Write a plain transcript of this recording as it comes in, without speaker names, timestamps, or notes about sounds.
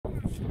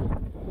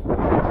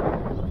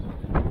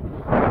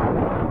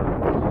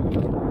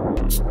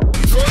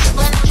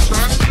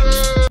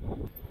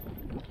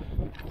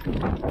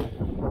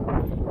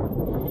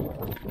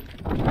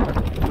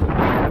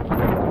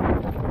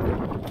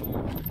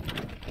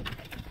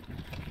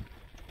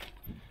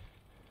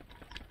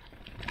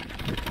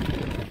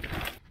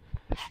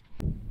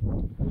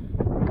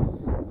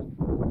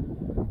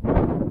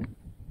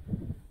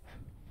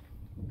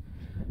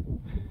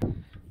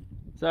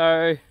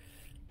So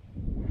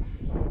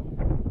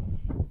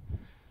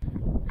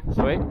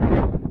sweet.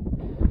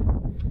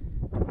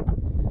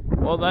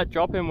 Well, that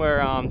drop in where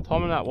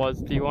Tom and that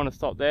was, do you want to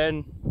stop there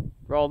and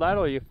roll that,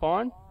 or are you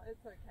fine?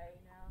 It's okay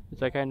now.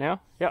 It's okay now?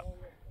 Yep.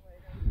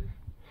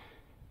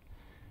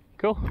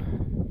 Cool.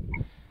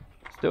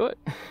 Let's do it.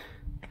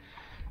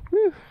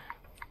 Woo.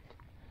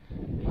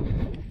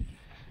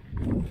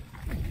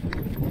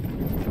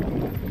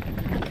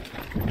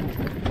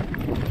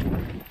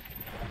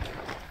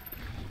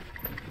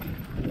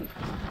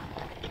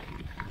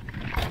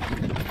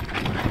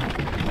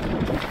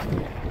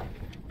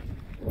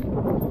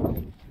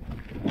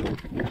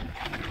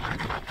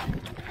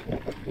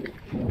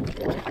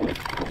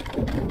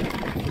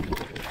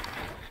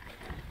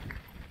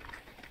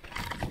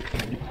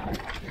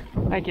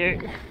 Thank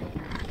you.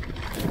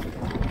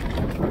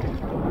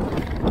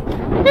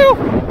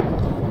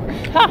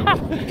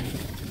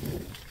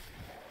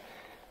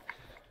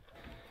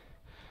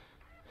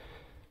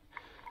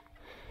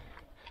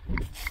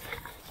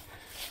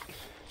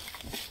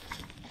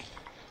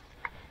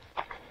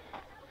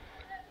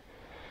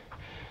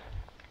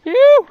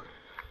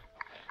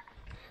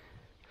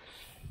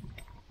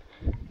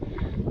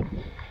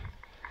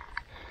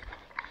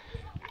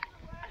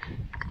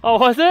 Oh,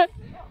 was it?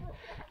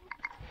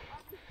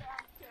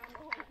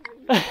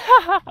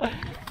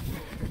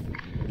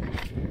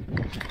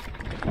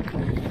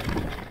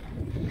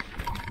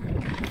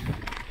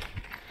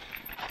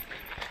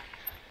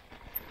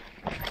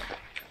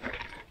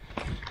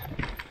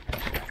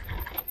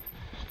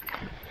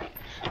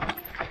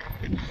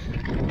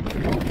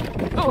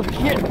 Oh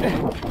shit!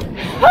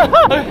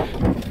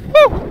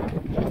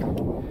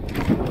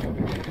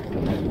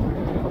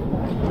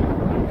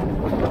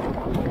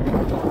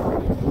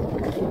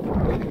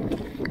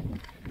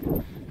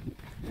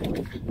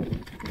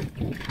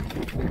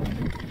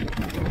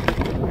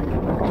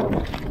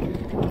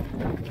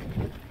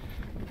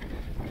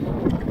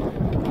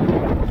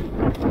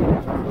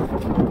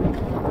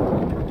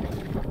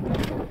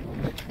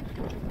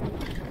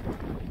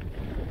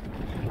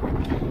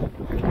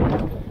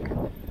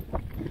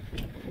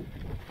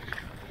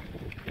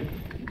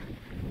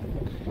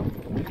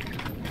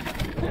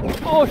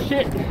 Oh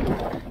shit!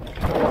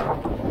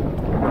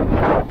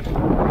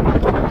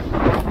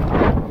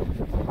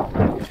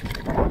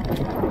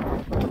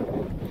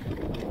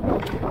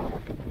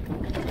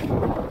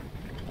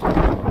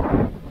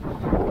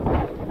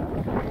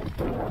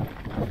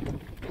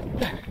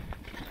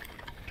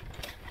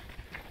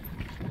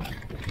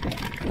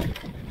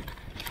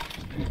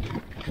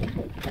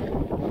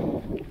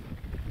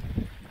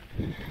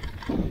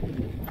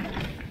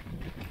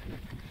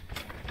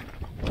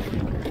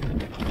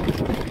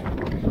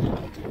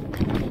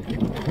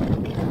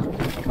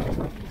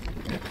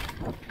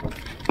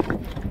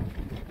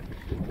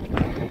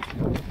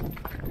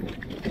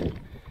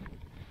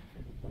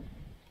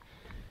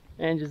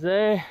 Angie's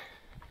there,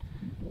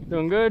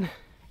 doing good.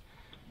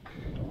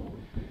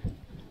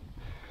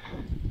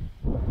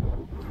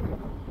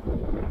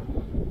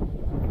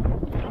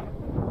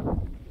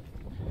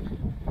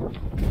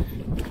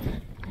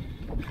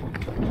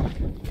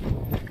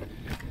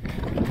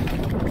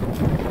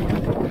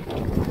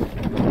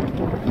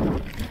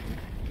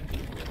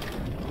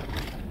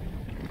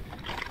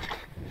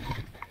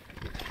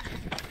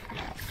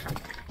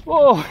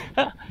 Whoa!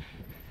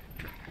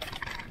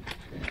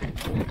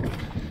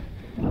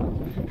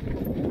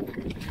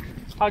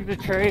 Hug the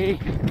tree.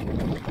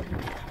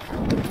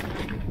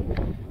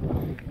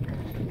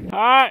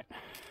 Alright,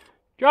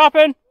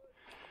 dropping.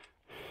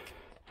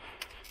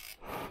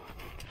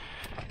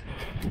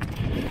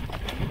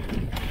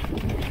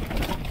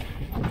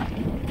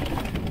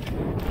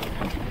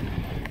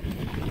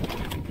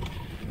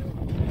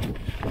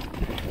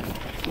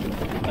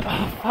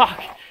 Oh,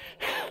 fuck.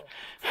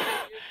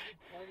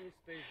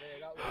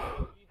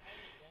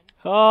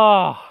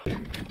 Oh.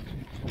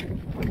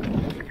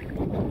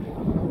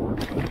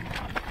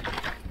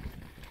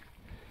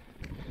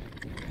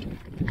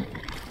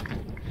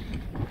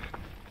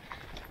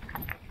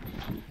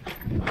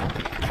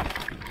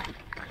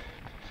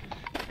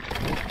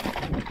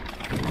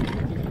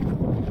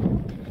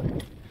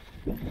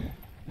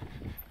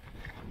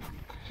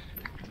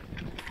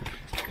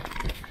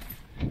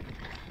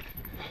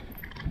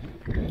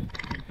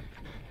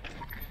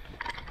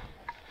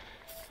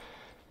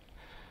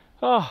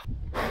 Oh.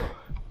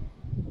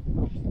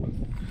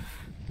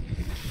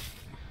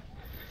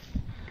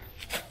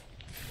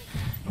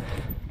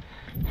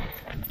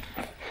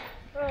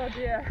 Oh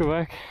dear. Good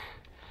work.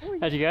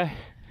 How'd you go?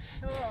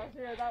 Oh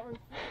dear, that was...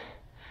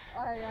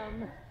 I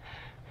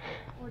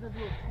would have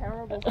looked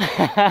terrible.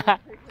 I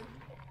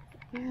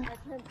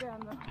went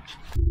down the...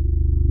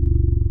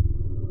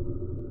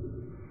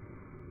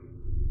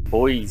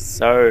 Boys,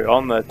 so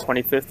on the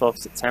 25th of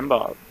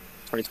September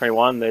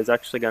 2021, there's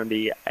actually going to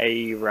be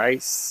a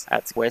race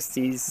at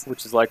Westies,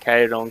 which is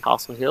located on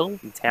Castle Hill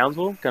in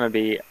Townsville. Going to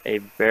be a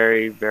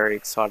very, very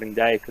exciting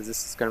day because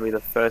this is going to be the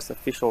first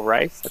official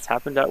race that's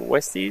happened at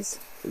Westies.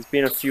 There's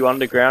been a few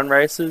underground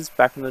races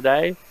back in the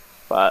day,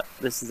 but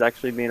this has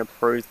actually been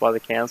approved by the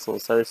council,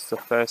 so this is the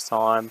first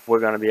time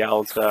we're going to be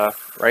able to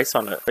race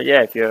on it. But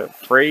yeah, if you're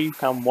free,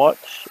 come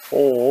watch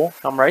or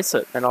come race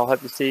it, and I'll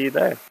hope to see you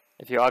there.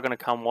 If you are going to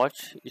come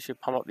watch, you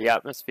should pump up the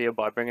atmosphere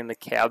by bringing the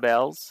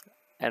cowbells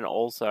and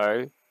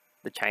also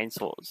the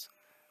chainsaws.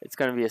 It's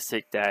going to be a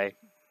sick day.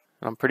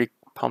 I'm pretty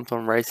pumped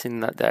on racing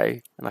that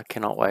day, and I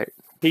cannot wait.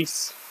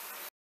 Peace.